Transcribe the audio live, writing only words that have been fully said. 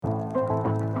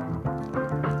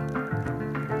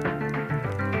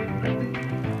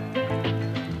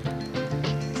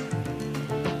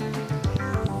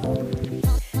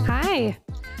Hi,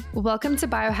 welcome to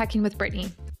Biohacking with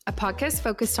Brittany, a podcast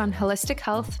focused on holistic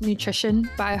health, nutrition,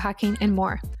 biohacking, and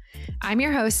more. I'm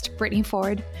your host, Brittany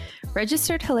Ford,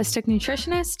 registered holistic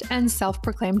nutritionist and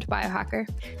self-proclaimed biohacker.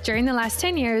 During the last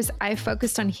 10 years, I've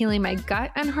focused on healing my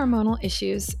gut and hormonal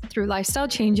issues through lifestyle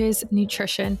changes,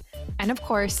 nutrition, and of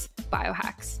course,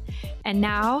 biohacks. And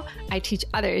now I teach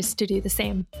others to do the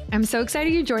same. I'm so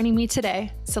excited you're joining me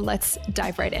today, so let's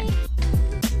dive right in.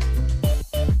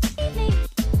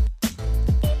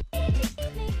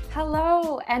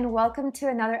 Hello, and welcome to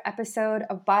another episode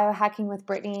of Biohacking with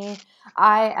Brittany.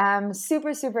 I am super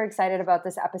excited about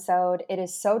this episode. It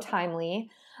is so timely.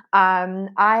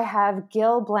 I have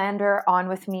Gil Blander on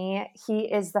with me.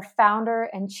 He is the founder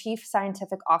and chief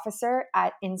scientific officer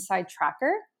at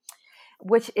InsideTracker,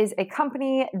 which is a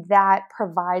company that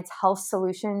provides health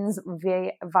solutions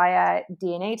via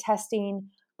DNA testing,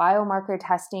 biomarker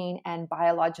testing, and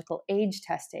biological age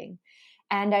testing.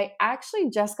 And I actually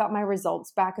just got my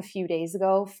results back a few days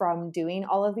ago from doing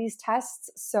all of these tests.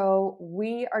 So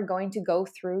we are going to go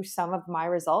through some of my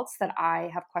results that I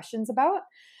have questions about.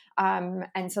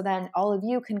 And so then all of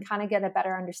you can kind of get a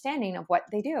better understanding of what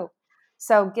they do.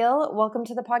 So Gil, welcome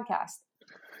to the podcast.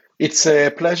 It's a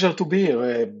pleasure to be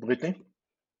here, Brittany.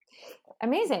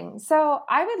 Amazing. So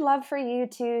I would love for you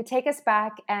to take us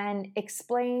back and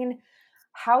explain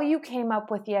how you came up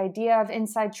with the idea of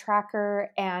InsideTracker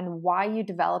and why you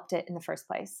developed it in the first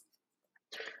place.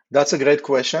 That's a great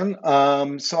question.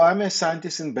 So I'm a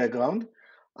scientist in background,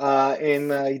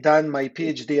 and I done my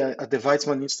PhD at the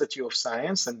Weizmann Institute of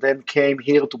Science, and then came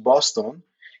here to Boston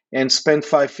and spent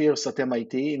 5 years at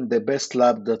MIT in the best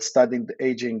lab that studied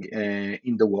aging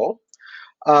in the world.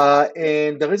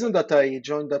 And the reason that I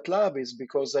joined that lab is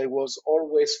because I was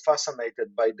always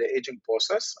fascinated by the aging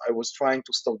process. I was trying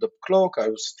to stop the clock. I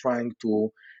was trying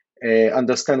to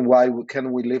understand why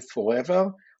can we live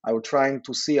forever. I was trying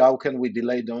to see how can we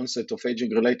delay the onset of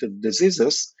aging-related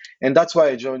diseases, and that's why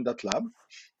I joined that lab.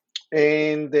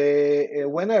 And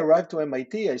when I arrived to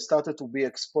MIT, I started to be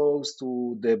exposed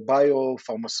to the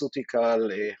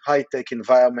biopharmaceutical high-tech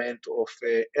environment of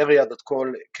an area that's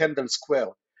called Kendall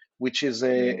Square, which is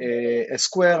a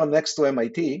square next to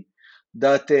MIT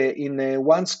that in a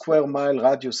 1 square mile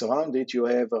radius around it, you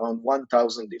have around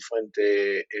 1,000 different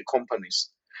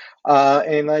companies.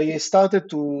 And I started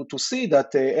to see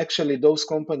that actually those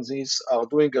companies are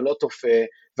doing a lot of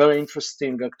very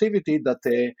interesting activity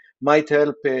that might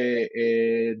help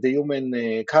the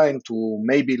human kind to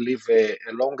maybe live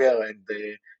longer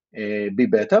and be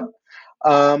better.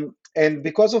 And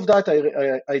because of that,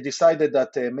 I decided that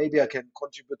maybe I can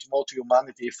contribute more to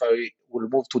humanity if I will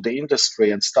move to the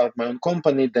industry and start my own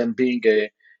company than being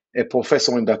a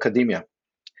professor in the academia.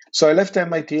 So I left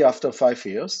MIT after 5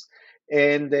 years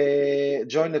and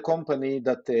joined a company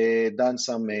that done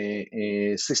some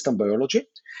system biology.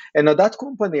 And at that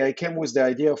company, I came with the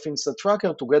idea of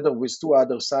InsideTracker together with 2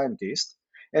 other scientists.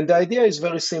 And the idea is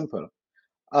very simple.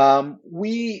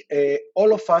 We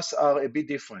all of us are a bit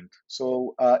different.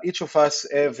 So each of us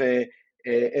have a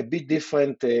bit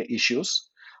different issues.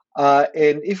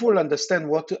 And if we'll understand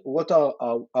what are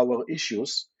our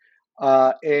issues,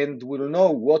 and we'll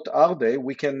know what are they,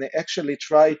 we can actually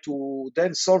try to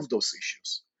then solve those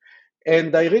issues.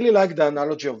 And I really like the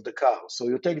analogy of the car. So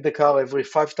you take the car every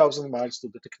 5,000 miles to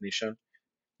the technician.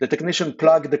 The technician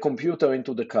plug the computer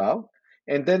into the car,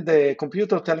 and then the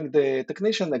computer telling the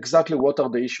technician exactly what are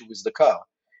the issues with the car.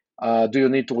 Do you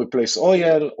need to replace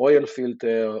oil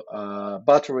filter,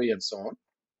 battery, and so on?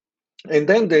 And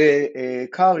then the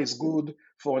car is good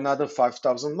for another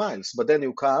 5,000 miles, but then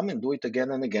you come and do it again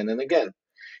and again and again.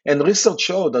 And research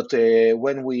showed that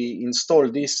when we install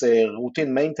this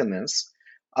routine maintenance,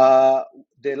 the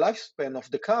lifespan of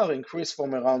the car increased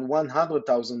from around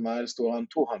 100,000 miles to around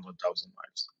 200,000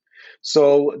 miles.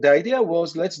 So the idea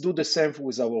was, let's do the same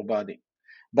with our body.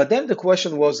 But then the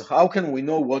question was, how can we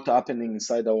know what's happening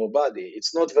inside our body?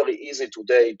 It's not very easy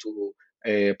today to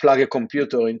plug a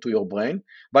computer into your brain.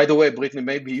 By the way, Brittany,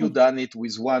 maybe you done it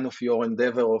with one of your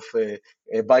endeavor of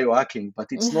biohacking,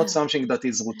 but it's not something that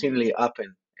is routinely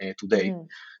happen today.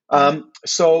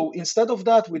 So instead of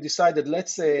that, we decided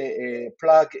let's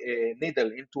plug a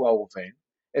needle into our vein,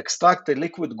 extract a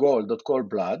liquid gold that's called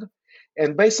blood,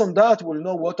 and based on that, we'll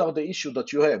know what are the issues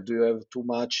that you have. Do you have too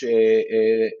much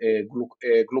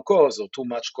glucose or too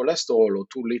much cholesterol or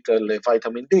too little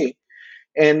vitamin D?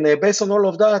 And based on all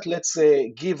of that, let's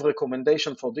give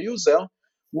recommendation for the user.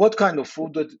 What kind of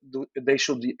food they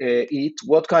should eat?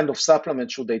 What kind of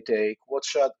supplement should they take? What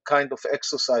kind of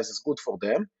exercise is good for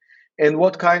them? And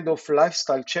what kind of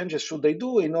lifestyle changes should they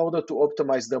do in order to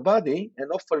optimize their body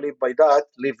and hopefully by that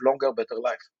live longer, better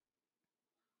life?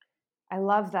 I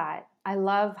love that. I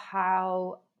love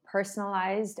how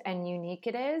personalized and unique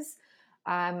it is.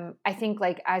 I think,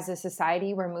 like, as a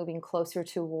society, we're moving closer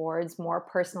towards more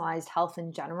personalized health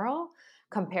in general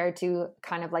compared to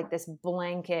kind of like this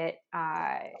blanket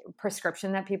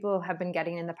prescription that people have been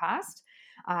getting in the past.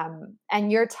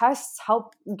 And your tests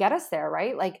help get us there,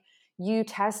 right? Like, you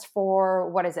test for,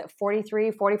 what is it,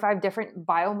 43, 45 different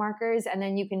biomarkers, and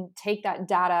then you can take that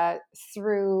data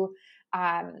through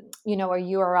a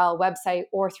URL website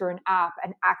or through an app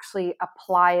and actually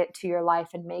apply it to your life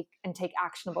and make and take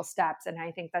actionable steps. And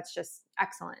I think that's just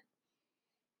excellent.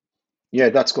 Yeah,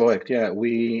 that's correct. Yeah,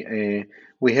 we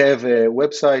have a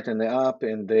website and an app,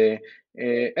 and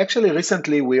actually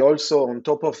recently we also, on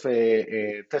top of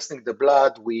testing the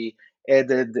blood, we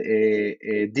added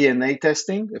a DNA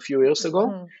testing a few years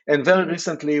ago, Mm-hmm. and very Mm-hmm.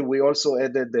 recently we also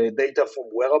added the data from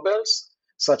wearables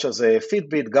such as a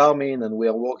Fitbit, Garmin, and we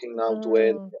are working now to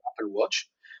add Mm, the Apple Watch.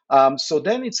 So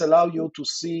then it's allow you to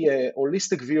see a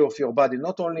holistic view of your body,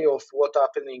 not only of what's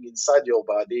happening inside your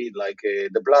body, like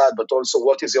the blood, but also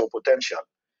what is your potential.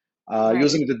 right.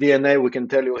 Using the DNA, we can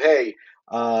tell you, hey,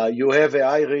 you have a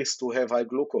high risk to have high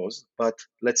glucose, but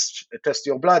let's test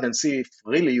your blood and see if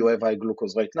really you have high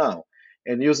glucose right now.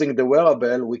 And using the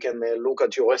wearable, we can look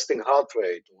at your resting heart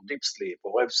rate or deep sleep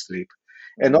or REM sleep.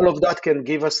 And all Mm, of that can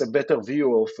give us a better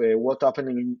view of what's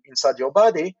happening inside your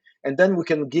body. And then we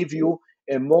can give you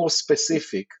a more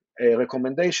specific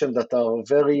recommendation that are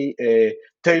very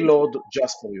tailored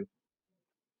just for you.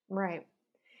 right.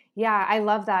 Yeah, I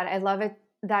love that. I love it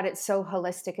that it's so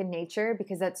holistic in nature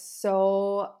because that's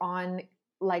so on,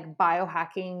 like,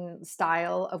 biohacking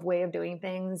style of way of doing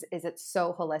things, is it's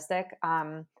so holistic.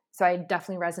 So I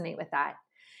definitely resonate with that.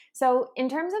 So, in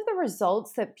terms of the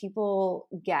results that people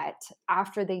get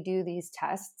after they do these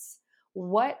tests,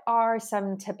 what are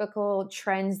some typical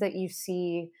trends that you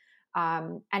see?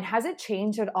 And has it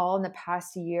changed at all in the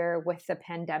past year with the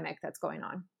pandemic that's going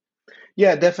on?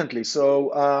 Yeah, definitely.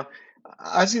 So,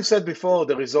 as you said before,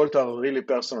 the results are really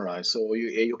personalized. So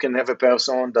you can have a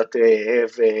person that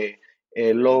have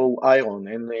a low iron,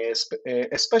 and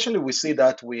especially we see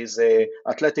that with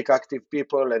athletic active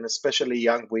people and especially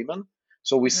young women.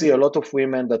 So we see a Hmm. lot of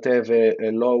women that have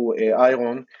a low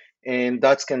iron, and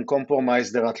that can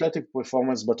compromise their athletic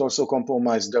performance, but also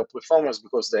compromise their performance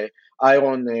because the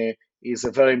iron is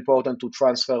very important to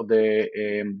transfer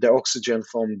the oxygen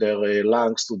from their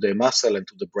lungs to the muscle and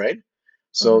to the brain.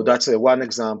 So Hmm. that's one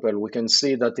example. We can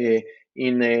see that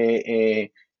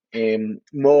in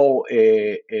more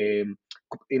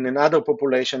in another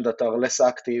population that are less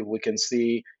active, we can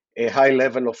see a high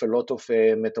level of a lot of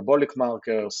metabolic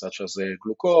markers such as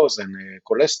glucose and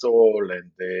cholesterol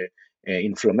and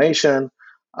inflammation.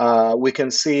 We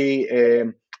can see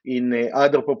in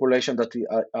other population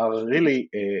that are really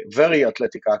very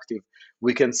athletic active,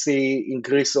 we can see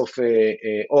increase of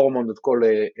a hormone that called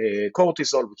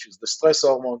cortisol, which is the stress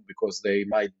hormone, because they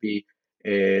might be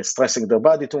stressing their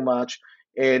body too much,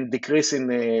 and decrease in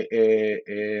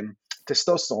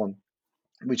testosterone,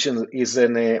 which is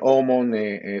an hormone,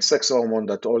 a sex hormone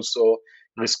that also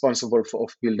responsible for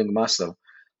of building muscle.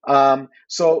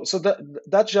 So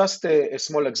that's just a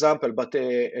small example. But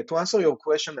to answer your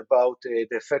question about the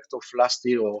effect of last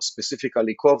year or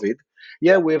specifically COVID,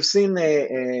 yeah, we have seen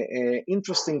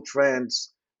interesting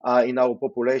trends in our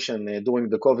population during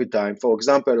the COVID time. For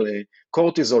example,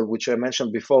 cortisol, which I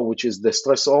mentioned before, which is the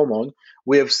stress hormone,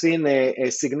 we have seen a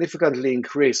significantly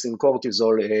increase in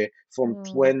cortisol from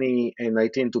Mm.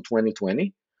 2019 to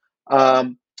 2020.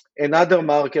 Um, Another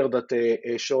marker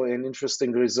that show an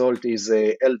interesting result is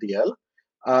LDL,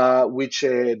 which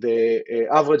the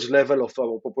average level of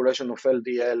our population of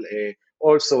LDL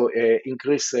also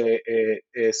increased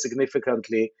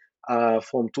significantly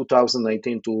from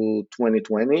 2019 to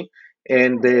 2020.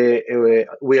 And Hmm.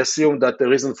 we assume that the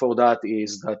reason for that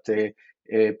is that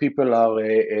people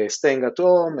are staying at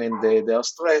home and they are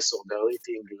stressed or they're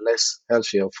eating less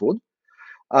healthier food.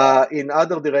 In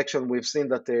other direction, we've seen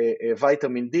that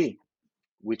vitamin D,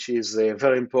 which is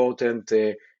very important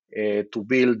to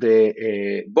build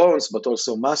bones, but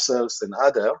also muscles and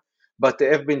other, but they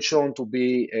have been shown to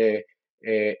be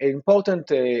an important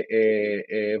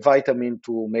vitamin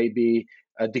to maybe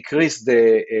decrease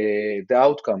the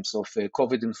outcomes of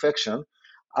COVID infection.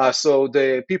 So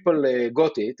the people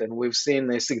got it, and we've seen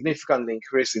a significant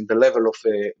increase in the level of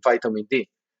vitamin D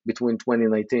between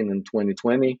 2019 and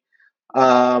 2020.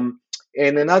 Um,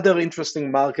 and another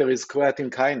interesting marker is creatine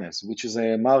kinase, which is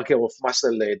a marker of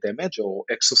muscle damage or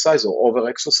exercise or over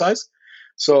exercise.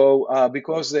 So,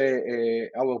 because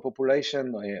our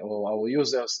population or our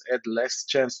users had less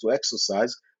chance to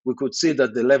exercise, we could see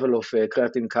that the level of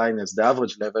creatine kinase, the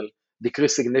average level,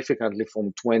 decreased significantly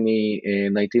from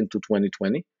 2019 to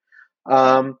 2020.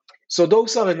 Um, so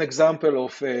those are an example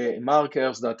of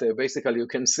markers that basically you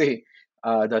can see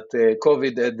that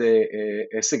COVID had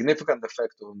a significant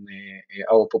effect on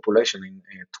our population in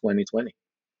 2020.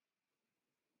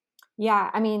 Yeah,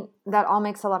 I mean, that all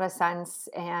makes a lot of sense.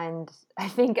 And I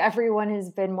think everyone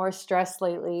has been more stressed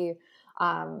lately,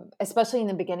 especially in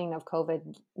the beginning of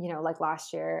COVID, like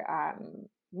last year.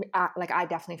 Like I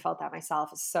definitely felt that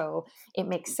myself. So it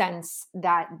makes sense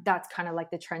that that's kind of like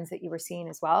the trends that you were seeing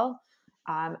as well.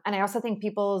 And I also think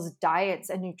people's diets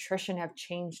and nutrition have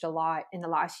changed a lot in the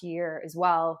last year as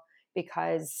well,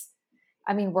 because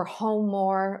I mean, we're home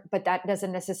more, but that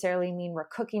doesn't necessarily mean we're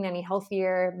cooking any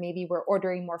healthier. Maybe we're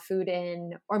ordering more food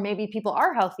in, or maybe people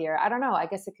are healthier. I don't know. I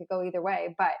guess it could go either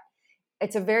way, but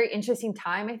it's a very interesting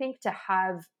time, I think, to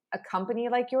have a company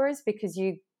like yours, because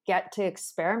you get to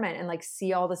experiment and like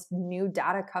see all this new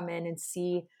data come in and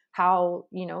see how,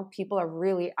 people are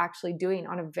really actually doing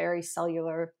on a very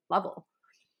cellular level.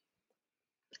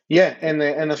 Yeah, and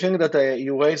I think that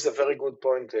you raised a very good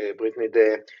point, Brittany.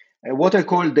 The what I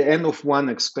call the N of one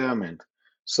experiment.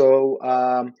 So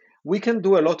we can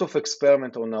do a lot of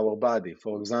experiment on our body.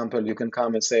 For example, you can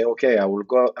come and say, okay, I will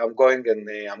go. I'm going and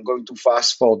I'm going to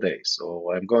fast 4 days,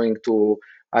 or I'm going to,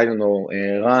 I don't know,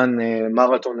 run a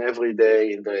marathon every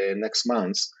day in the next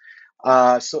months.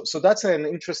 So that's an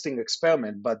interesting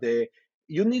experiment, but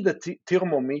you need a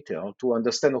thermometer to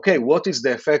understand, okay, what is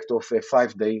the effect of a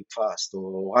 5 day fast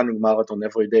or running marathon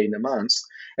every day in a month?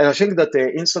 And I think that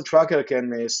the Instant Tracker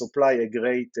can supply a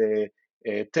great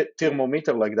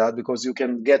thermometer like that, because you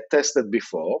can get tested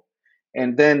before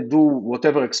and then do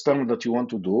whatever experiment that you want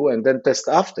to do and then test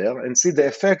after and see the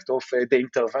effect of the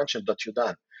intervention that you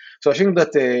done. So I think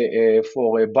that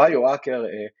for a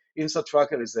biohacker, Instant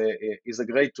Tracker is a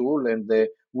great tool, and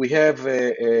we have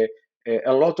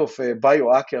a lot of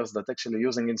biohackers that actually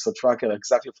using Instant Tracker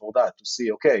exactly for that, to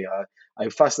see, okay, I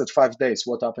fasted 5 days.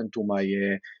 What happened to my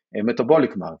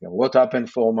metabolic marker? What happened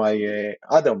for my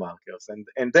other markers?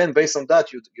 And then based on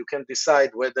that, you can decide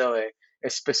whether a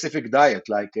specific diet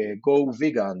like go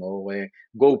vegan or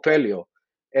go paleo,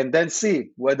 and then see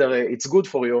whether it's good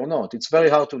for you or not. It's very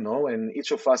hard to know, and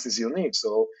each of us is unique.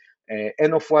 So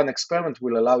N of one experiment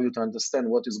will allow you to understand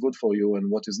what is good for you and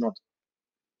what is not.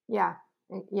 Yeah,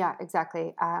 yeah,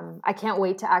 exactly. I can't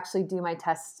wait to actually do my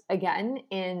test again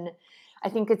in, I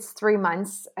think it's 3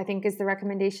 months, I think is the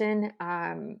recommendation.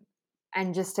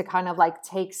 And just to kind of like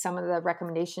take some of the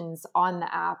recommendations on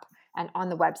the app and on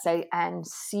the website and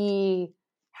see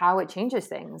how it changes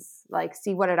things, like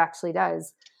see what it actually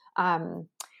does. Um,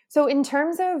 so, in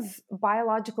terms of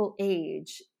biological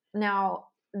age, now,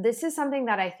 this is something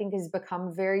that I think has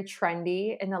become very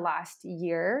trendy in the last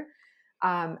year,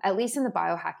 at least in the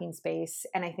biohacking space.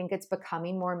 And I think it's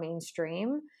becoming more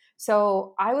mainstream.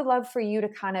 So I would love for you to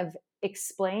kind of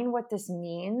explain what this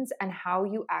means and how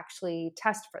you actually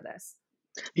test for this.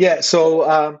 Yeah,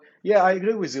 so yeah, I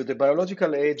agree with you. The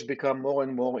biological age become more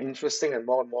and more interesting and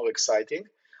more exciting.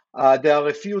 There are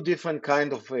a few different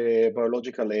kind of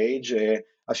biological age.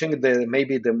 I think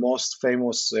maybe the most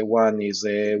famous one is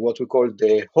what we call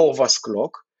the Horvath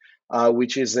clock,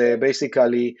 which is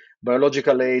basically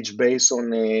biological age based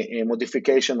on a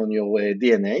modification on your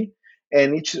DNA,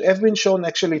 and it have been shown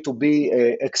actually to be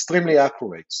extremely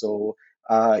accurate. So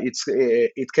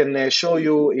it can show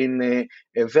you in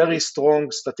a very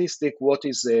strong statistic what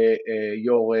is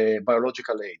your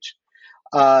biological age.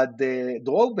 The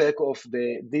drawback of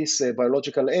this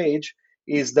biological age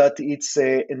is that it's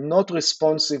not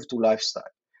responsive to lifestyle.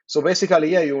 So basically,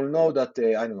 yeah, you'll know that,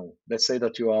 I don't know, let's say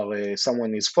that you are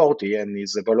someone is 40 and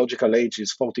his biological age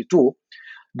is 42.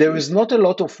 There is not a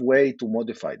lot of way to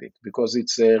modify it, because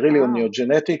it's really on your Oh,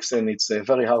 genetics, and it's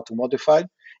very hard to modify.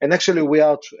 And actually, we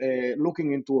are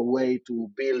looking into a way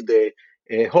to build a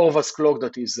Horvath clock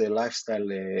that is lifestyle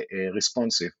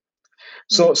responsive.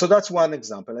 So, mm, so that's one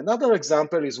example. Another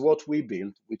example is what we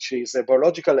built, which is a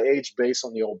biological age based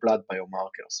on your blood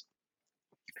biomarkers.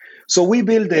 So we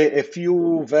built a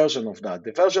few versions of that.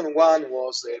 The version one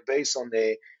was based on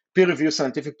a peer-reviewed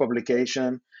scientific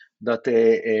publication that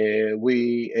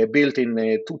we built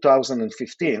in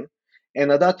 2015.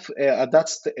 And at that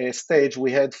stage,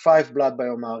 we had 5 blood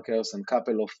biomarkers and a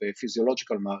couple of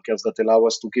physiological markers that allow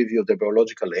us to give you the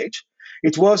biological age.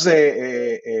 It was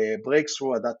a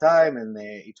breakthrough at that time, and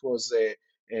it was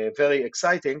very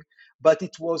exciting, but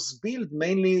it was built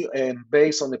mainly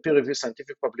based on a peer-reviewed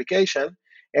scientific publication.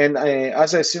 And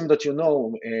as I assume that you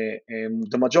know,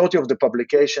 the majority of the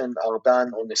publications are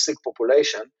done on a sick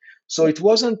population. So it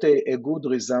wasn't a good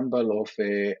resemble of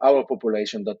our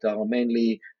population that are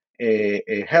mainly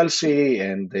healthy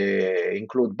and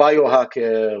include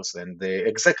biohackers and the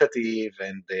executive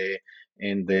and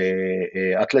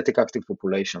the athletic active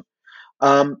population.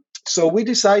 So we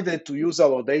decided to use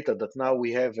our data that now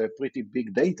we have a pretty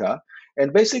big data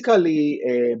and basically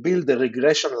build a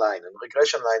regression line. And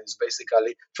regression line is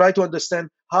basically try to understand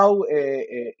how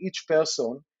each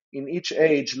person in each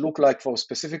age look like for a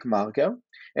specific marker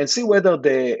and see whether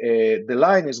the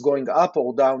line is going up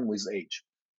or down with age.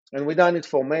 And we done it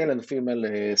for male and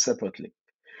female separately.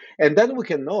 And then we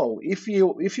can know if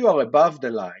you are above the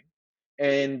line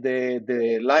and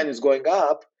the line is going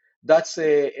up, that's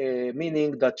a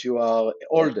meaning that you are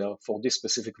older for this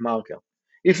specific marker.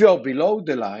 If you are below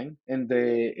the line and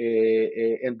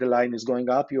the line is going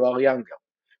up, you are younger.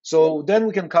 So then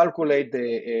we can calculate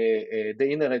the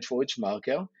inner age for each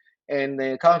marker.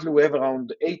 And currently we have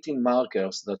around 18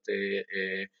 markers that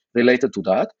related to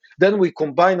that. Then we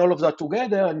combine all of that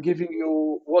together and giving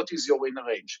you what is your inner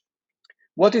age.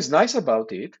 What is nice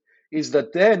about it is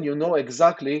that then you know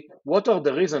exactly what are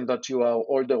the reasons that you are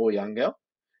older or younger,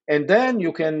 and then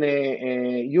you can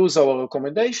use our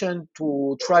recommendation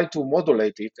to try to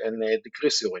modulate it and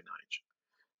decrease your inner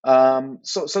age.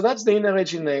 So that's the inner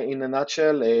age in a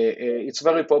nutshell. It's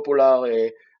very popular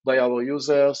by our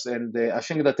users, and I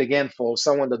think that again, for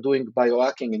someone that doing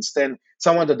biohacking, instead,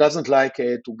 someone that doesn't like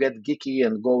to get geeky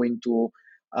and go into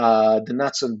the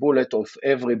nuts and bullet of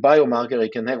every biomarker, he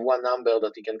can have one number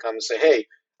that he can come and say, "Hey,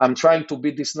 I'm trying to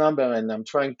beat this number, and I'm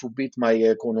trying to beat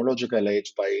my chronological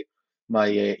age by my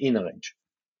inner age."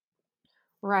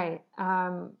 Right.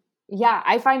 Yeah,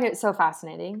 I find it so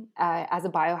fascinating. As a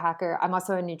biohacker, I'm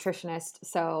also a nutritionist,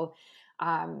 so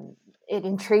um, it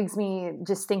intrigues me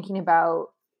just thinking about,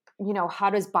 how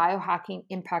does biohacking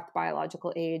impact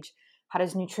biological age? How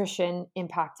does nutrition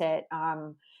impact it?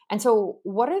 And so,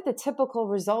 what are the typical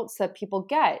results that people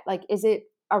get? Like, is it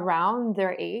around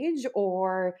their age,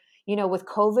 or with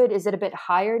COVID, is it a bit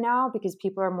higher now because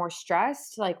people are more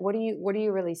stressed? Like, what are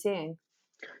you really seeing?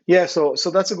 Yeah, so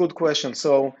that's a good question.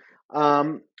 So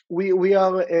we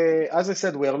are, as I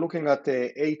said, we are looking at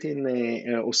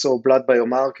 18 or so blood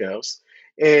biomarkers,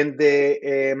 and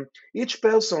each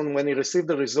person, when he receives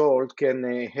the result,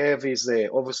 can have his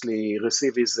obviously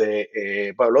receive his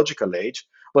biological age,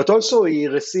 but also he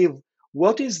receive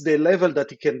what is the level that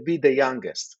he can be the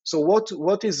youngest. So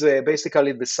what is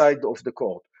basically the side of the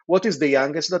court? What is the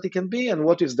youngest that he can be, and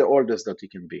what is the oldest that he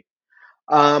can be?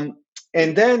 Um,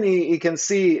 and then he can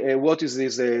see what is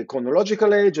his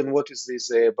chronological age and what is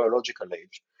his biological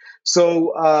age.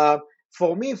 So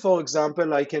for me, for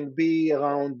example, I can be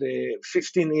around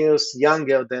 15 years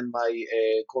younger than my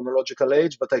chronological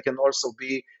age, but I can also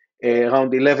be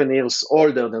around 11 years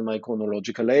older than my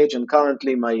chronological age. And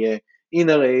currently, my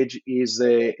inner age is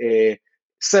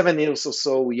 7 years or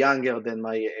so younger than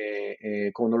my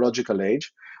chronological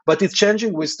age, but it's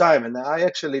changing with time. And I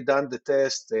actually done the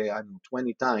test, I don't know,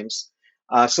 20 times.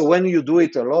 So when you do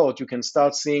it a lot, you can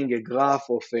start seeing a graph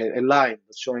of a line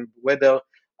that's showing whether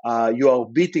you are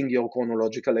beating your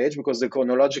chronological age because the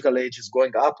chronological age is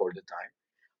going up all the time.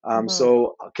 Hmm.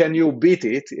 So can you beat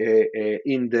it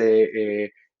in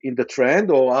the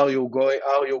trend, or are you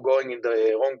going in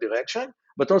the wrong direction?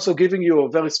 But also giving you a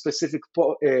very specific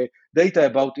data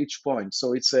about each point.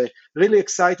 So it's really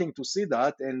exciting to see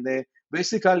that, and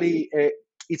basically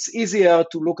it's easier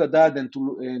to look at that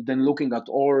than looking at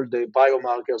all the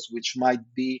biomarkers, which might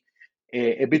be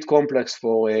a bit complex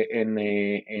for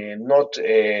not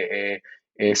a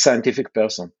scientific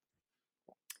person.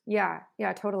 Yeah,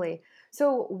 yeah, totally.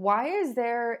 So, why is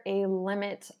there a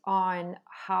limit on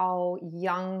how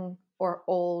young or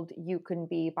old you can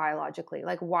be biologically?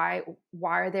 Like, why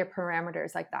are there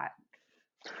parameters like that?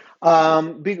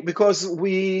 Because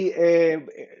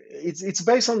it's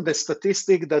based on the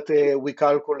statistic that we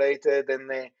calculated,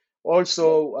 and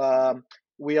also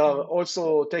we are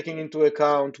also taking into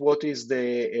account what is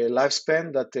the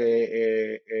lifespan that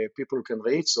people can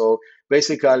reach. So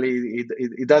basically,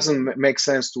 it doesn't make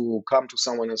sense to come to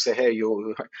someone and say, "Hey,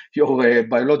 your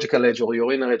biological age or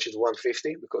your inner age is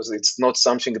 150," because it's not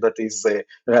something that is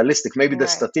realistic. Maybe the Right,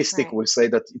 statistic right. will say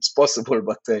that it's possible,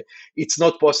 but it's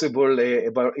not possible,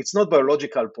 it's not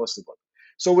biological possible.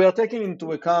 So we are taking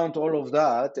into account all of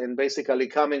that and basically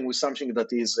coming with something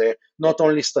that is not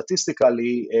only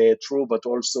statistically true, but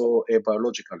also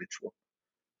biologically true.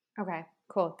 Okay,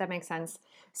 cool. That makes sense.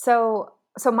 So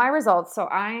my results. So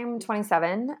I'm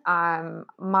 27.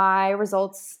 My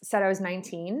results said I was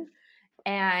 19,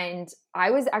 and I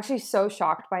was actually so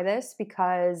shocked by this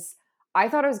because I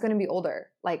thought I was going to be older.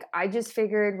 Like I just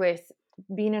figured with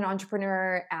being an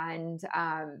entrepreneur and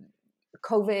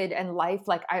COVID and life,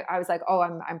 like I was like, oh,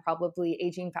 I'm probably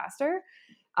aging faster.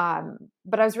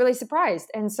 But I was really surprised.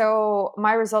 And so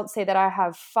my results say that I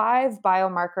have 5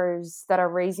 biomarkers that are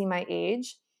raising my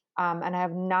age, and I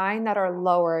have 9 that are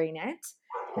lowering it.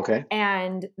 Okay.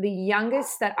 And the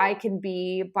youngest that I can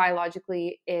be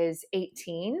biologically is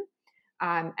 18.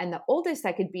 And the oldest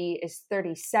I could be is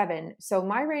 37. So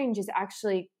my range is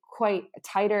actually quite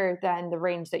tighter than the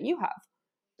range that you have.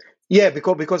 Yeah,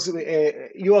 because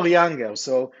you are younger,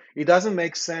 so it doesn't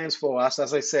make sense for us.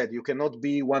 As I said, you cannot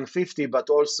be 150, but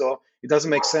also it doesn't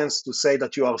make sense to say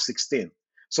that you are 16.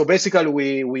 So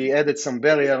basically, we added some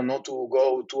barrier not to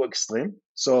go too extreme.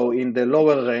 So in the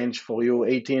lower range for you,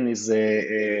 18 is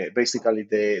basically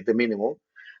the minimum.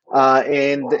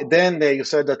 And then you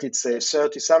said that it's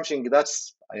 30 something.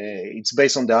 That's it's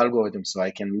based on the algorithm, so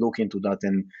I can look into that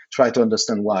and try to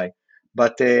understand why.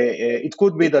 But it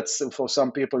could be that for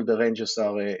some people the ranges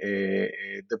are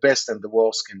the best and the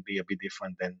worst can be a bit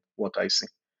different than what I see.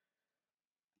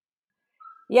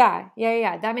 Yeah.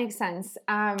 That makes sense.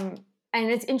 And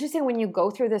it's interesting when you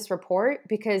go through this report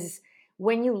because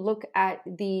when you look at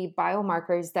the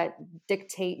biomarkers that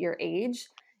dictate your age,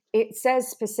 it says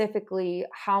specifically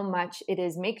how much it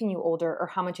is making you older or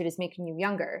how much it is making you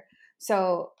younger.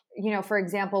 So, for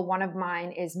example, one of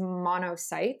mine is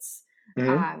monocytes,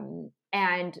 Hmm.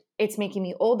 and it's making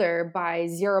me older by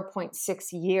zero point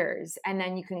 0.6 years. And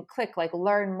then you can click like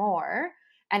learn more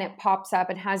and it pops up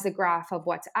and has a graph of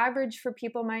what's average for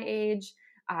people my age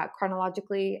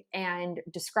chronologically and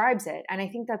describes it. And I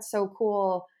think that's so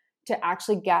cool to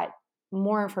actually get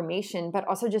more information, but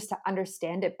also just to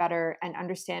understand it better and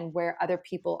understand where other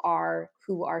people are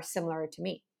who are similar to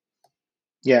me.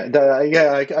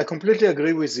 Yeah, I completely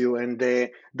agree with you, and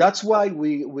that's why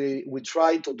we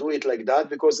try to do it like that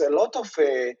because a lot of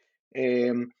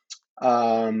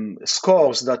um,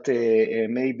 scores that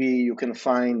maybe you can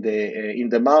find in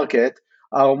the market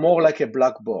are more like a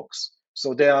black box.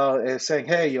 So they are saying,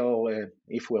 "Hey,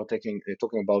 if we're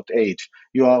talking about age,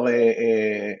 your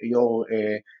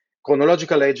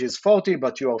chronological age is 40,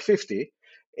 but you are 50."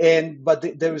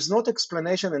 But there is not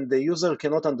explanation and the user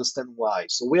cannot understand why.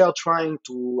 So we are trying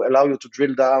to allow you to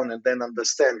drill down and then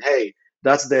understand, hey,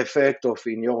 that's the effect of,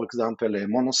 in your example, a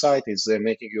monocyte is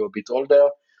making you a bit older.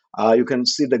 You can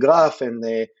see the graph, and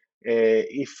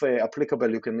if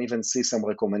applicable, you can even see some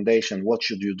recommendation. What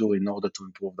should you do in order to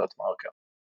improve that marker?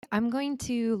 I'm going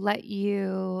to let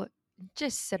you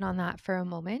just sit on that for a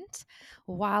moment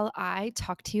while I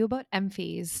talk to you about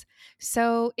Emphies.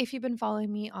 So, if you've been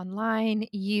following me online,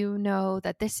 you know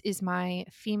that this is my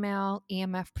female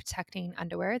EMF protecting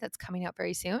underwear that's coming out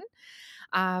very soon.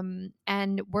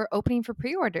 And we're opening for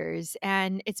pre orders.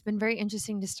 And it's been very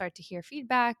interesting to start to hear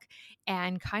feedback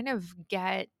and kind of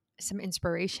get some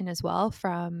inspiration as well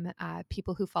from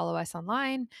people who follow us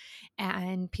online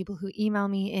and people who email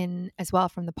me in as well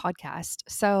from the podcast.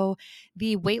 So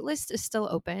the waitlist is still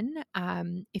open.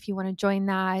 If you want to join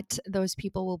that, those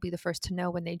people will be the first to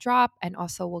know when they drop and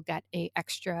also will get a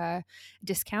extra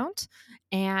discount.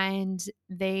 And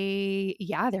they're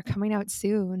coming out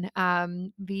soon.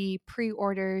 The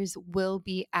pre-orders will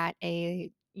be at a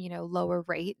lower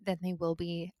rate than they will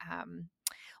be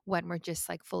when we're just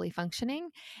like fully functioning.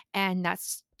 And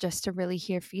that's just to really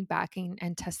hear feedback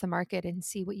and test the market and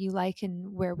see what you like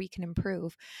and where we can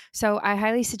improve. So I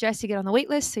highly suggest you get on the wait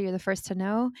list so you're the first to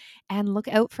know and look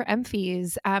out for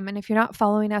Emphies. And if you're not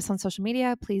following us on social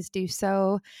media, please do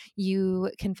so.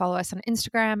 You can follow us on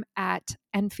Instagram at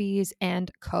Emphies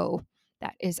and Co.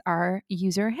 That is our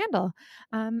user handle.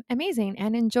 Amazing.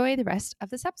 And enjoy the rest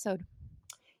of this episode.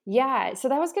 Yeah. So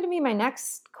that was going to be my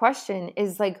next question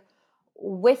is like,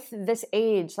 with this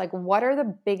age, like what are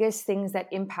the biggest things that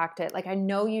impact it? Like I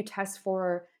know you test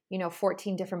for,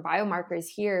 14 different biomarkers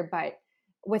here, but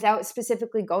without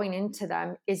specifically going into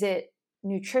them, is it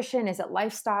nutrition? Is it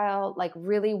lifestyle? Like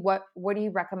really what do you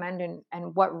recommend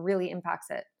and what really impacts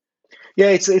it? Yeah,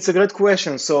 it's a great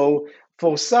question. So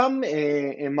for some,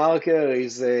 a marker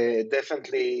is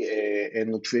definitely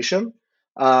nutrition.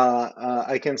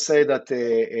 I can say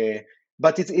that,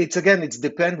 but it's again, it's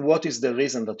depend what is the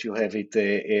reason that you have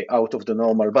it out of the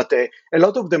normal. But a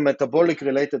lot of the metabolic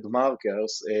related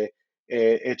markers,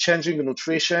 changing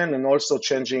nutrition and also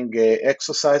changing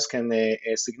exercise can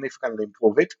significantly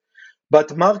improve it.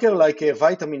 But marker like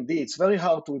vitamin D, it's very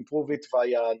hard to improve it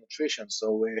via nutrition.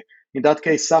 So in that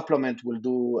case, supplement will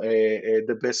do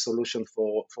the best solution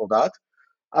for that.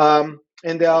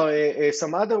 And there are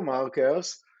some other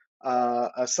markers,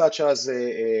 such as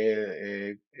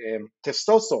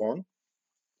testosterone,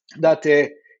 that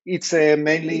it's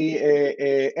mainly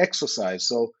exercise.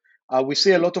 So we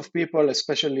see a lot of people,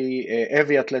 especially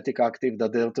heavy athletic active,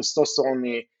 that their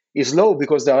testosterone is low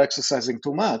because they are exercising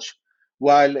too much,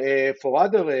 while for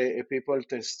other people,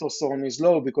 testosterone is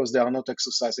low because they are not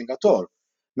exercising at all.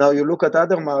 Now you look at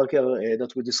other marker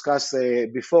that we discussed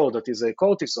before, that is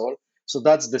cortisol. So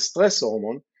that's the stress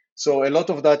hormone. So a lot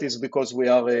of that is because we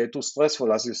are too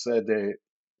stressful, as you said.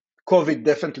 COVID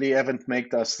definitely haven't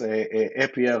made us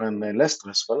happier and less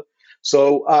stressful.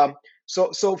 So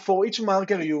for each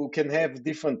marker, you can have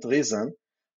different reason,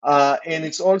 and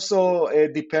it's also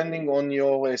depending on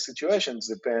your situations.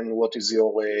 Depend what is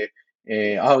your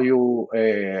are you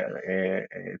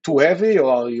too heavy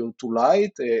or are you too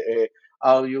light?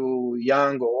 Are you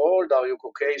young or old? Are you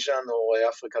Caucasian or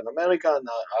African American?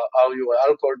 Are you an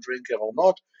alcohol drinker or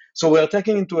not? So we're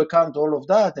taking into account all of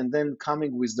that and then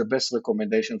coming with the best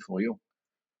recommendation for you.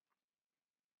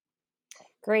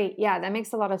 Great. Yeah, that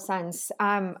makes a lot of sense.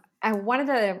 And one of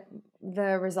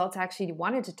the results I actually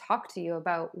wanted to talk to you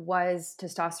about was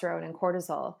testosterone and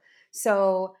cortisol.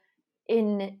 So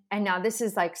and now this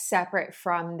is like separate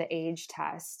from the age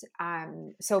test.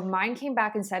 So mine came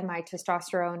back and said my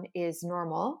testosterone is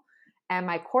normal and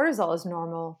my cortisol is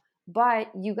normal, but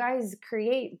you guys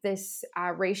create this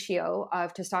ratio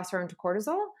of testosterone to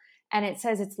cortisol, and it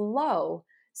says it's low.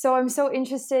 So I'm so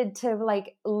interested to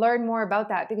like learn more about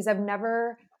that because I've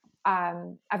never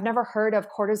heard of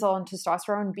cortisol and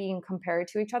testosterone being compared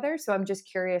to each other. So I'm just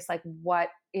curious, like what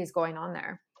is going on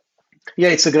there? Yeah,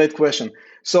 it's a great question.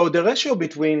 So the ratio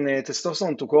between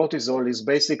testosterone to cortisol is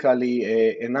basically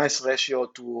a nice ratio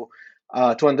to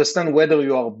understand whether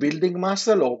you are building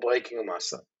muscle or breaking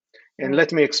muscle. And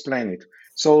let me explain it.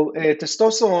 So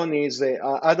testosterone is,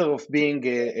 other of being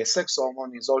a sex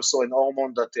hormone, is also an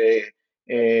hormone that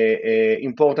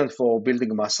important for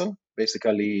building muscle.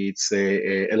 Basically, it's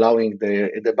allowing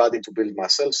the body to build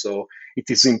muscle. So it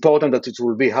is important that it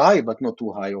will be high, but not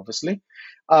too high, obviously.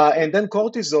 And then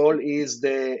cortisol is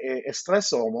the a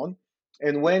stress hormone.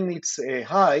 And when it's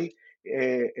high,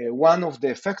 one of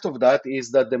the effect of that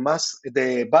is that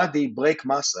the body break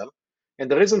muscle. And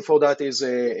the reason for that is,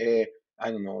 I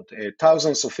don't know,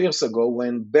 thousands of years ago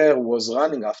when bear was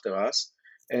running after us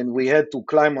and we had to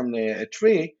climb on a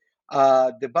tree,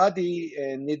 the body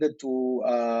needed to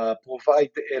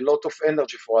provide a lot of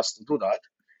energy for us to do that.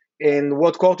 And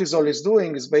what cortisol is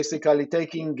doing is basically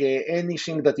taking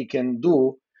anything that it can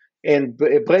do and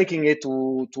breaking it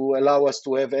to allow us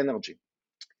to have energy.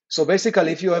 So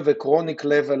basically, if you have a chronic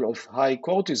level of high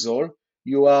cortisol,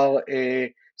 you are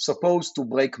supposed to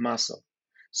break muscle.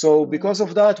 So because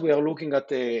of that, we are looking at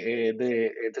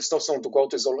the testosterone to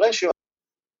cortisol ratio,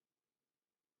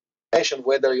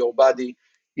 whether your body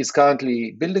is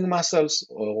currently building muscles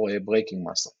or breaking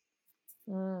muscle.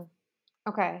 Mm.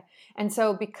 Okay. And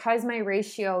so because my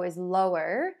ratio is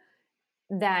lower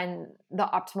than the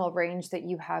optimal range that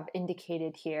you have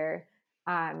indicated here,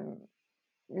 um,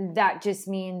 that just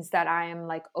means that I am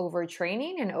like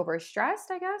overtraining and overstressed,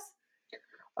 I guess.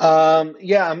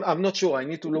 Yeah, I'm not sure. I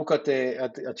need to look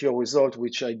at your result,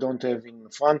 which I don't have in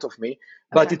front of me.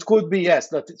 But Okay. it could be,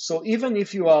 yes. So even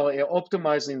if you are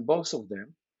optimizing both of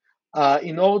them,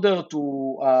 in order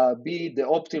to be the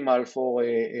optimal for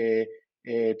a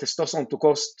testosterone to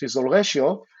cortisol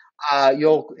ratio,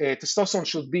 your testosterone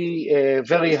should be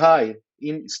very high,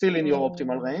 still in your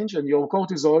optimal Mm. range, and your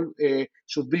cortisol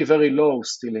should be very low,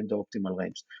 still in the optimal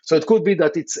range. So it could be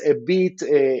that it's a bit,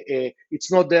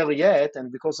 it's not there yet,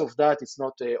 and because of that, it's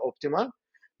not optimal.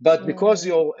 But because Mm.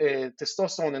 your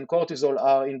testosterone and cortisol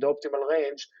are in the optimal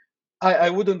range, I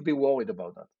wouldn't be worried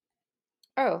about that.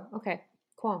 Oh, okay.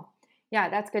 Cool. Yeah,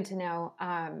 that's good to know.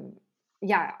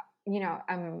 Yeah,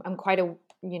 I'm quite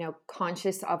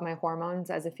conscious of my hormones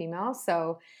as a female,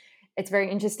 so it's very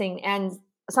interesting. And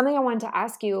something I wanted to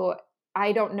ask you,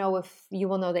 I don't know if you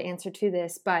will know the answer to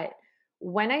this, but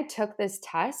when I took this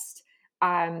test,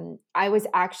 I was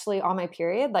actually on my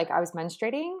period, like I was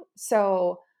menstruating.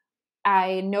 So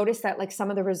I noticed that like some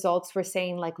of the results were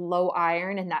saying like low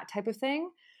iron and that type of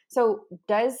thing. So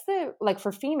does the like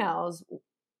for females,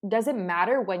 does it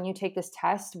matter when you take this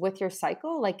test with your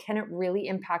cycle? Like, can it really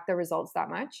impact the results that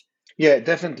much? Yeah,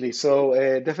 definitely. So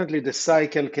definitely the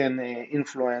cycle can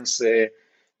influence a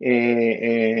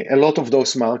lot of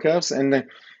those markers, and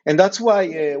that's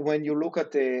why when you look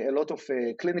at a lot of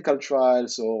clinical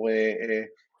trials or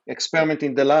experiment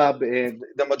in the lab,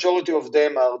 the majority of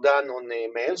them are done on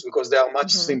males because they are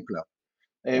much Hmm. simpler.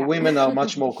 Yeah. Women are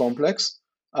much more complex.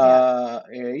 Yeah.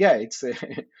 Yeah,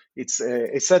 it's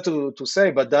sad to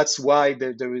say, but that's why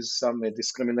there is some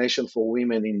discrimination for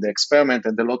women in the experiment,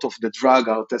 and a lot of the drug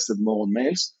are tested more on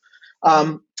males.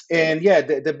 Hmm. And yeah,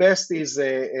 the best is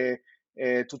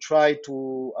to try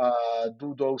to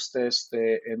do those tests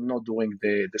and not during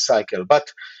the cycle.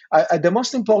 But the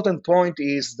most important point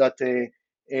is that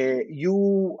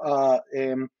you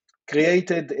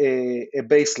created a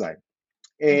baseline.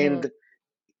 Mm-hmm.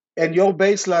 And your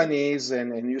baseline is,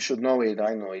 and you should know it,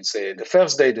 I know it's the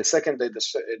first day, the second day,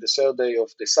 the third day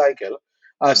of the cycle.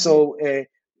 Mm-hmm.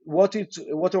 What I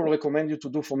will recommend you to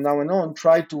do from now on,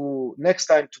 try to next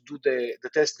time to do the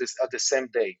test at the same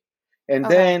day. And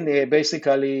Okay. then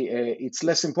basically it's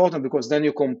less important because then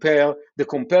you compare, the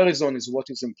comparison is what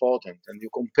is important. And you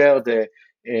compare the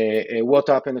what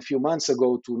happened a few months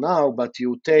ago to now, but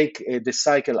you take the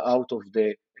cycle out of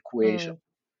the equation. Mm.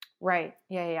 Right.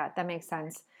 Yeah, yeah, yeah. That makes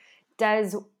sense.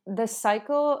 Does the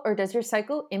cycle or does your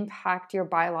cycle impact your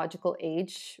biological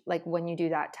age, like when you do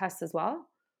that test as well?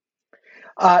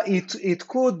 It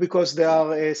could because there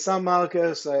are some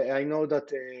markers. I know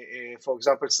that, for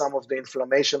example, some of the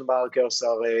inflammation markers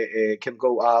can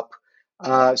go up.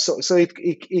 So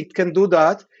it can do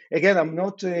that. Again, I'm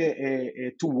not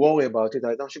too worried about it.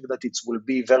 I don't think that it will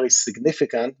be very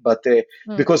significant, but Mm.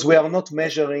 because we are not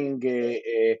measuring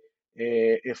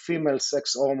female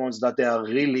sex hormones that they are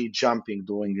really jumping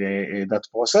during that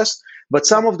process. But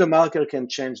some of the marker can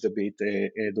change a bit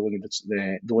during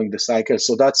the cycle.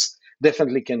 So that's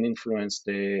definitely can influence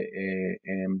the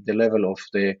level of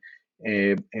the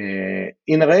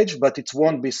inner age, but it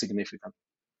won't be significant.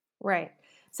 Right.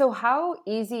 So how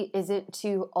easy is it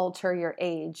to alter your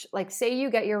age? Like say you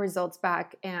get your results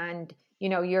back and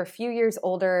you're a few years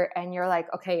older and you're like,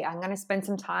 okay, I'm going to spend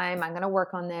some time, I'm going to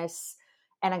work on this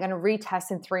and I'm going to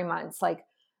retest in 3 months. Like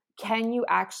can you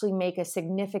actually make a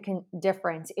significant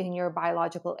difference in your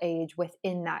biological age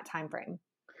within that time frame?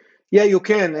 Yeah, you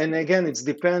can, and again, it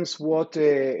depends what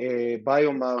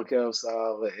biomarkers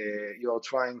are you're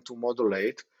trying to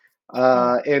modulate,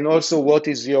 Mm. and also what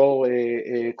is your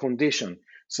condition.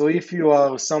 So if you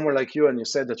are someone like you and you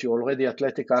said that you're already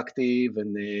athletic active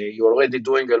and you're already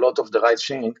doing a lot of the right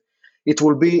thing, it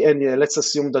will be, and let's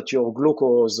assume that your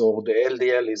glucose or the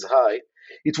LDL is high,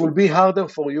 it will be harder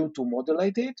for you to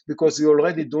modulate it because you're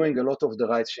already doing a lot of the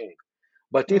right thing.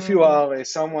 But if you Mm. are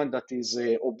someone that is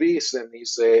obese and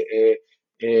is a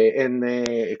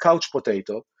couch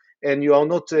potato, and you are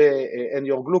not, and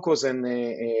your glucose and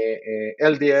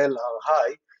LDL are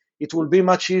high, it will be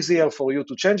much easier for you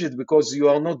to change it because you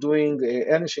are not doing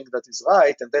anything that is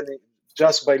right, and then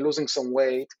just by losing some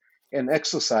weight and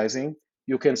exercising,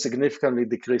 you can significantly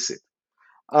decrease it.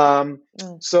 Um,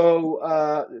 Mm. so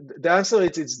the answer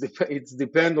is it's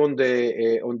depend on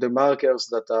the markers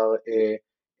that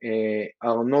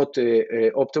are not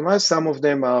optimized. Some of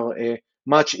them are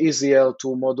much easier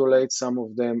to modulate. Some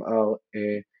of them are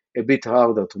a bit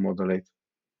harder to modulate.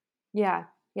 Yeah,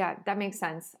 yeah, that makes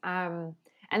sense.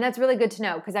 And that's really good to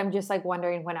know because I'm just like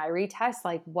wondering when I retest,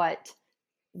 like what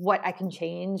I can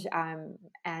change.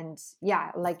 And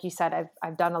yeah, like you said,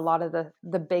 I've done a lot of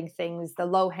the big things, the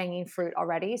low hanging fruit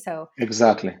already. So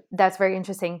Exactly. that's very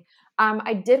interesting.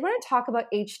 I did want to talk about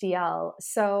HDL.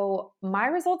 So my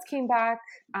results came back.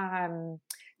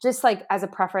 Just like as a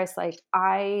preface, like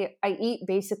I eat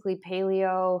basically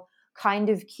paleo, kind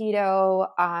of keto.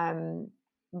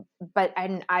 But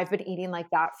and I've been eating like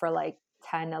that for like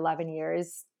 10, 11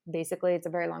 years. Basically, it's a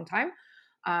very long time.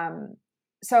 Um,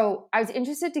 so I was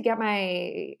interested to get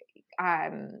my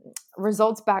um,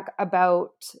 results back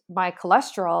about my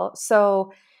cholesterol.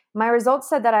 So my results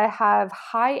said that I have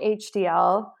high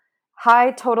HDL,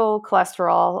 high total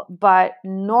cholesterol, but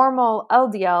normal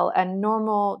LDL and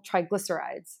normal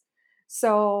triglycerides.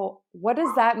 So, what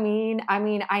does that mean? I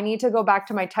mean, I need to go back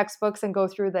to my textbooks and go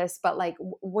through this, but like,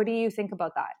 what do you think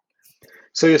about that?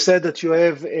 So you said that you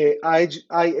have a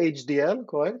IHDL,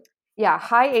 correct? Yeah,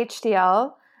 high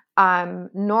HDL,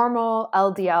 normal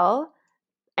LDL,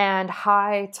 and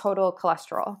high total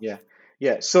cholesterol. Yeah,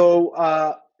 yeah. So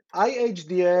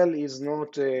IHDL is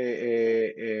not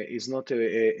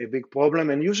a big problem,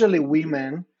 and usually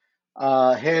women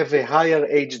have a higher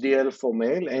HDL for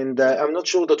male, and I'm not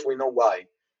sure that we know why,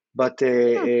 but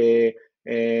Hmm.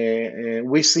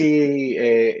 we see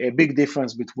a big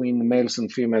difference between males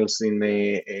and females in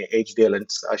HDL, and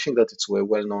I think that it's well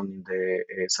known in the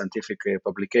scientific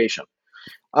publication.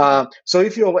 So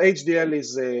if your HDL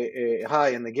is high,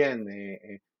 and again,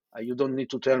 you don't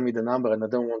need to tell me the number, and I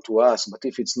don't want to ask, but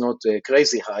if it's not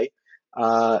crazy high,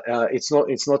 it's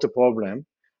not a problem.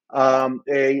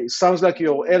 Sounds like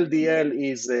your LDL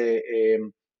is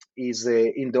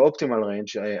in the optimal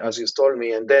range, as you told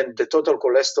me, and then the total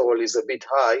cholesterol is a bit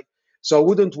high. So I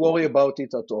wouldn't worry about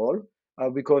it at all.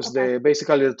 Because Okay.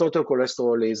 basically the total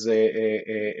cholesterol is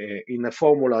in a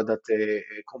formula that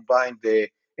combine the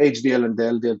HDL and the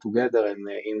LDL together and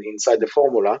inside the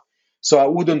formula. So I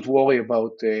wouldn't worry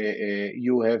about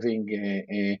you having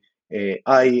a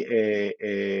high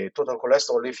total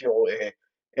cholesterol if your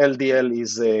LDL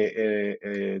is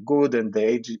good and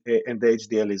the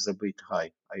HDL is a bit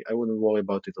high. I wouldn't worry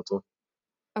about it at all.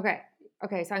 Okay.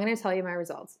 Okay. So I'm going to tell you my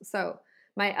results. So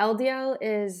my LDL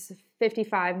is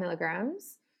 55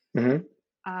 milligrams. Mm-hmm.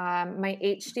 My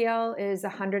HDL is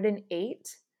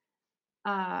 108.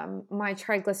 My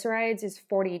triglycerides is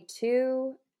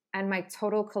 42. And my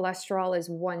total cholesterol is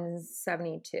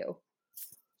 172.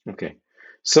 Okay.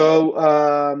 So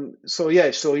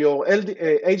your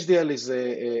HDL is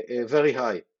very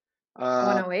high.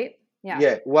 108. Yeah.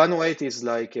 Yeah, 108 is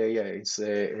like it's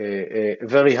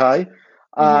very high.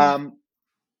 Mm-hmm.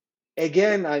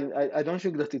 Again, I don't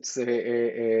think that it's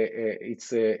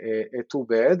too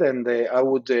bad, and I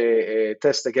would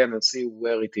test again and see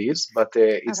where it is. But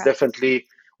it's Okay. definitely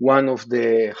one of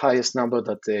the highest number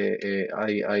that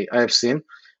I have seen.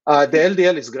 The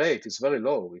LDL is great; it's very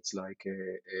low. It's like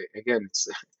again,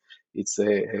 it's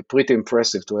pretty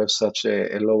impressive to have such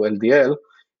a low LDL.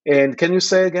 And can you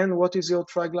say again what is your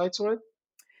triglyceride?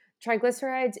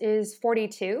 Triglycerides is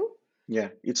 42. Yeah,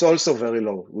 it's also very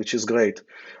low, which is great.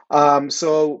 So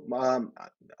So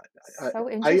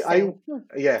I interesting.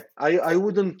 yeah, I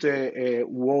wouldn't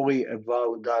worry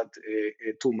about that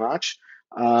too much.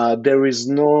 There is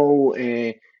no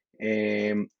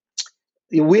um,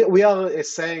 we are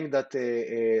saying that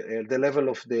the level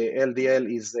of the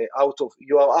LDL is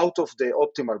you are out of the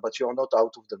optimal, but you are not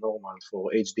out of the normal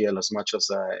for HDL as much as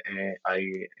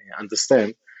I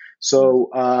understand. So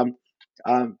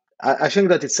I think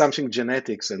that it's something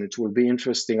genetics, and it will be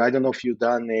interesting. I don't know if you've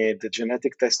done the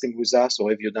genetic testing with us,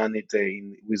 or have you done it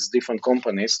with different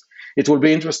companies. It will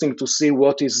be interesting to see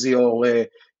what is your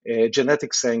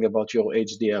genetics saying about your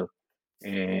HDL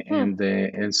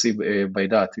and see by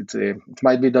that. It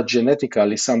might be that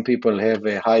genetically some people have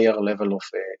a higher level of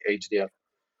HDL.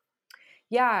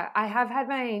 Yeah, I have had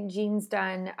my genes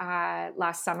done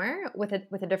last summer with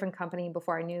a different company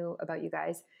before I knew about you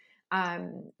guys.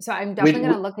 So I'm Which, definitely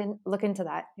gonna look into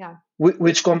that. Yeah,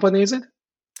 which company is it?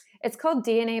 it's called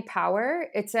DNA Power.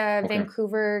 It's a Okay,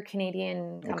 Vancouver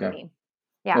Canadian okay, company.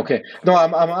 Yeah. okay. No,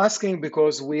 I'm asking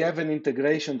because we have an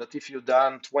integration that if you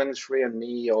done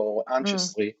 23andMe or Mm.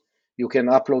 Ancestry, you can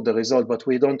upload the result, but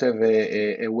we don't have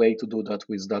a way to do that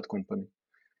with that company.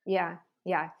 Yeah,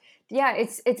 yeah, yeah.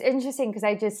 It's interesting because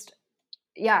I just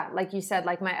yeah, like you said,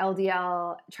 like my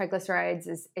LDL triglycerides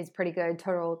is pretty good.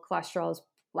 Total cholesterol is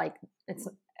like it's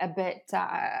a bit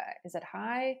is it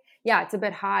high? Yeah, it's a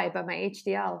bit high, but my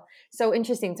HDL so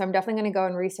interesting. So I'm definitely going to go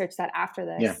and research that after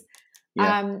Yeah, this.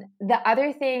 yeah. The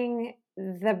other thing,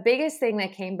 the biggest thing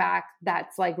that came back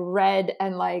that's like red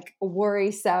and like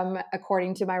worrisome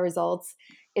according to my results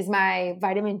is my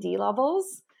vitamin D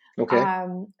levels. Okay.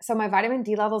 So my vitamin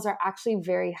D levels are actually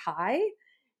very high,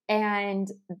 and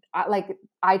like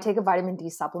I take a vitamin D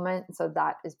supplement, so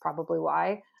that is probably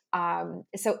why.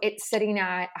 So it's sitting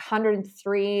at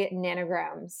 103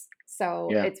 nanograms, so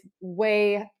Yeah. it's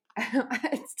way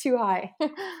it's too high.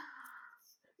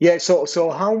 Yeah. So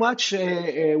how much?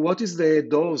 What is the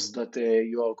dose that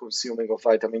you are consuming of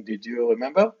vitamin D? Do you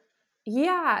remember?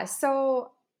 Yeah.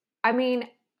 So, I mean,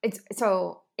 it's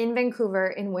so in Vancouver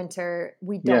in winter,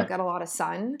 we don't Yeah. get a lot of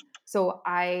sun. So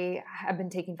I have been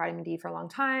taking vitamin D for a long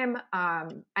time.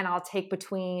 And I'll take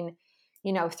between,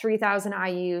 3,000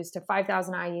 IUs to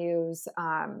 5,000 IUs.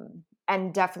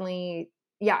 And definitely,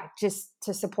 yeah, just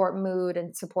to support mood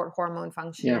and support hormone Yeah.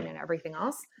 function and everything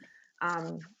else.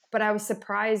 But I was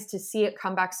surprised to see it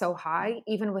come back so high,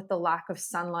 even with the lack of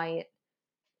sunlight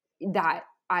that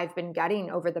I've been getting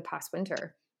over the past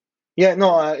winter. Yeah,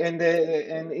 no, and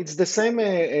it's the same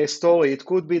story. It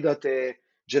could be that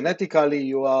genetically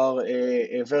you are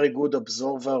a very good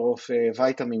absorber of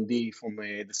vitamin D from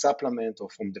the supplement or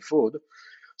from the food.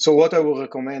 So what I would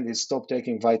recommend is stop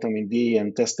taking vitamin D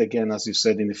and test again, as you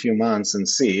said, in a few months and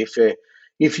see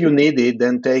if you need it,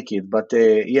 then take it. But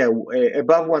yeah,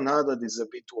 above 100 is a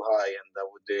bit too high,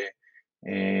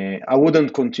 and I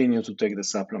wouldn't continue to take the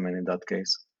supplement in that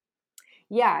case.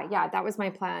 Yeah, that was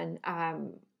my plan.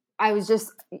 I was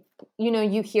just,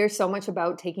 you hear so much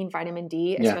about taking vitamin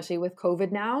D, Yeah, especially with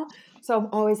COVID now. So I'm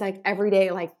always like every day,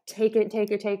 like take it,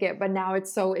 take it, take it. But now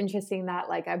it's so interesting that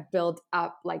like I've built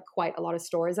up like quite a lot of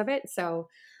stores of it. So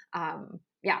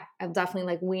yeah, I'll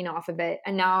definitely like wean off of it.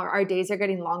 And now our days are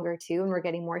getting longer too, and we're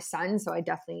getting more sun. So I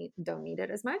definitely don't need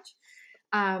it as much.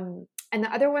 And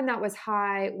the other one that was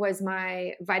high was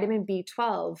my vitamin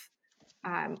B12,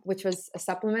 which was a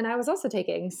supplement I was also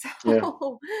taking. yeah.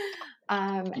 So,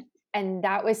 um, and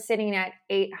that was sitting at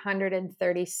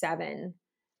 837,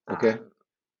 Okay.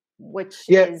 which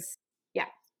Yeah. is, yeah.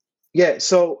 Yeah.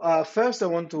 So first, I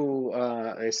want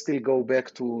to still go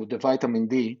back to the vitamin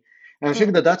D. And I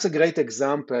think that that's a great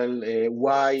example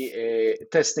why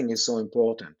testing is so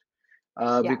important.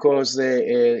 Yeah. Because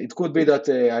it could be that,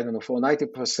 I don't know, for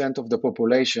 90% of the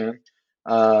population,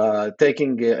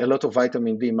 taking a lot of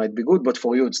vitamin D might be good, but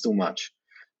for you, it's too much.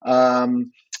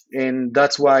 And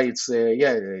that's why it's,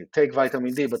 take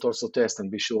vitamin D, but also test and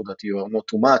be sure that you are not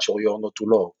too much or you are not too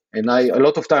low. And a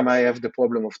lot of time I have the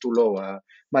problem of too low.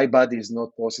 My body is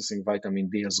not processing vitamin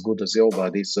D as good as your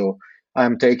body. So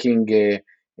I'm taking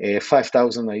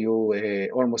 5,000 IU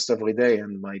almost every day,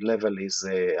 and my level is,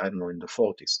 I don't know, in the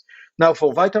 40s. Now,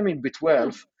 for vitamin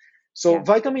B12, so Yeah.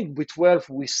 vitamin B12,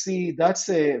 we see that's,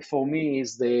 for me,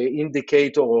 is the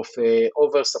indicator of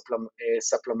over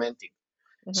supplementing.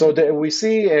 So we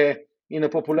see in a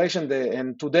population,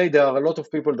 and today there are a lot of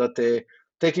people that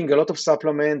taking a lot of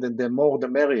supplement, and the more the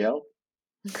merrier.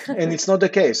 And it's not the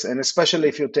case. And especially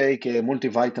if you take a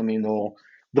multivitamin or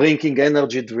drinking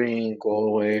energy drink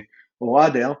or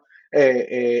other,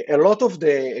 a lot of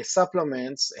the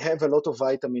supplements have a lot of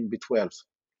vitamin B12,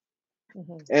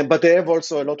 but they have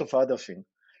also a lot of other things.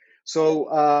 So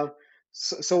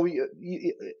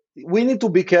we need to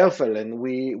be careful, and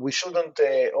we shouldn't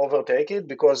overtake it,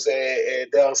 because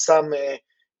there are some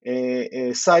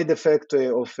side effect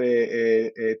of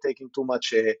taking too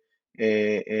much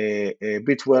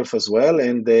B12 as well.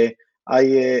 And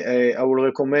I will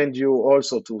recommend you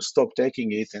also to stop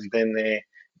taking it, and then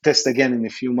test again in a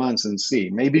few months and see.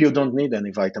 Maybe you don't need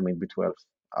any vitamin B12,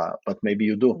 but maybe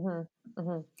you do.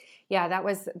 Yeah, that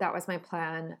was my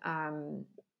plan.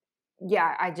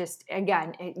 Yeah, I just,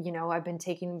 again, I've been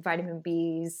taking vitamin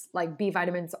Bs, like B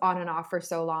vitamins, on and off for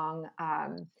so long.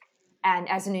 And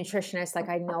as a nutritionist, like,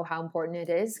 I know how important it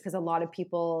is, because a lot of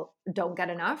people don't get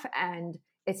enough, and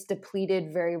it's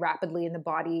depleted very rapidly in the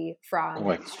body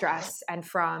from stress and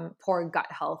from poor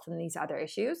gut health and these other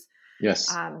issues.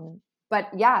 Yes. But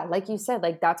yeah, like you said,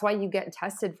 like, that's why you get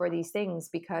tested for these things,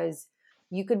 because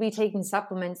you could be taking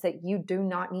supplements that you do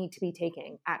not need to be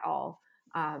taking at all.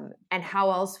 And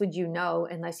how else would you know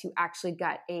unless you actually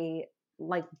got a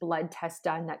blood test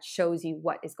done that shows you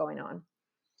what is going on?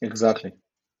 Exactly.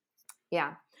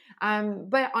 Yeah.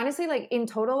 But honestly, like, in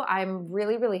total, I'm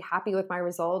really, really happy with my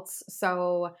results.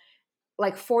 So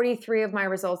like 43 of my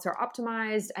results are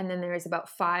optimized, and then there's about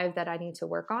 5 that I need to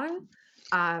work on.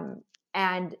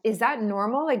 And is that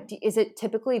normal? Like, is it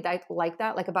typically like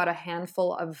that, like about a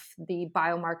handful of the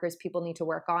biomarkers people need to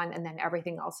work on, and then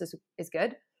everything else is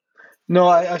good? No,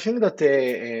 I think that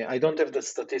I don't have the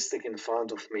statistic in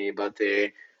front of me, but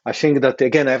I think that,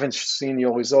 again, I haven't seen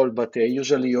your result, but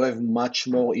usually you have much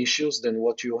more issues than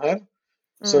what you have.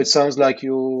 So it sounds like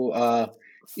you are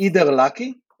either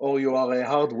lucky, or you are a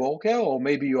hard worker, or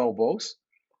maybe you are both.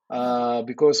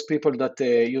 Because people that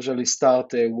usually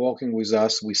start working with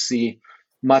us, we see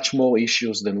much more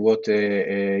issues than what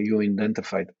you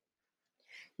identified.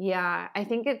 Yeah, I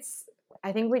think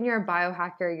when you're a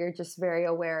biohacker, you're just very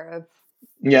aware of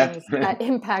Yeah. things that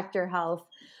impact your health.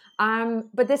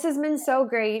 But this has been so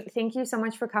great. Thank you so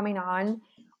much for coming on.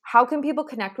 How can people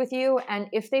connect with you? And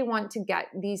if they want to get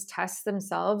these tests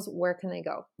themselves, where can they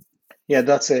go? Yeah,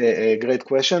 that's a great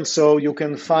question. So you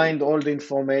can find all the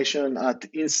information at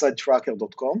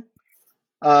insidetracker.com.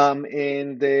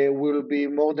 And we'll be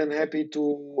more than happy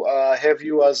to have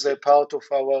you as a part of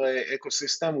our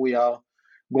ecosystem. We are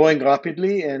growing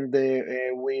rapidly, and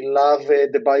we love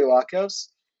the biohackers.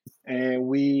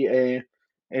 We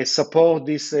support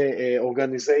these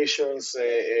organizations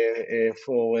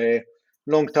for a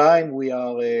long time. We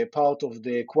are part of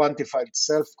the Quantified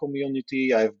Self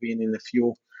community. I've been in a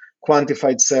few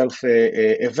Quantified Self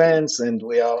events, and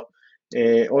we are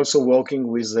also working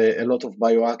with a lot of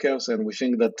biohackers, and we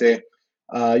think that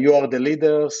you are the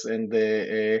leaders, and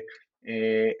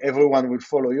everyone will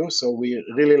follow you. So we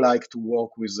really like to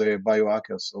work with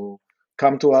biohackers. So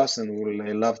come to us, and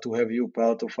we'll love to have you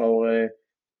part of our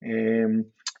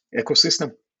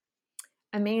ecosystem.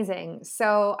 Amazing.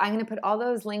 So I'm going to put all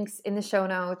those links in the show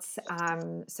notes,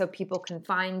 so people can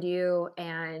find you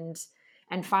and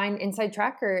find Inside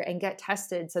Tracker and get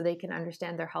tested so they can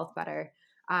understand their health better.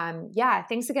 Yeah,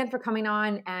 thanks again for coming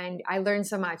on, and I learned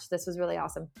so much. This was really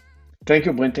awesome. Thank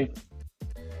you, Brinty.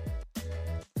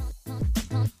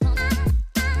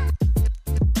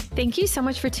 Thank you so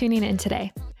much for tuning in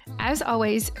today. As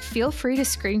always, feel free to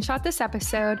screenshot this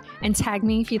episode and tag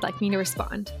me if you'd like me to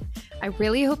respond. I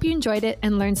really hope you enjoyed it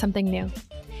and learned something new.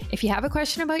 If you have a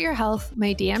question about your health,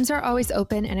 my DMs are always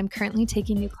open, and I'm currently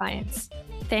taking new clients.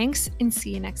 Thanks, and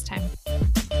see you next time.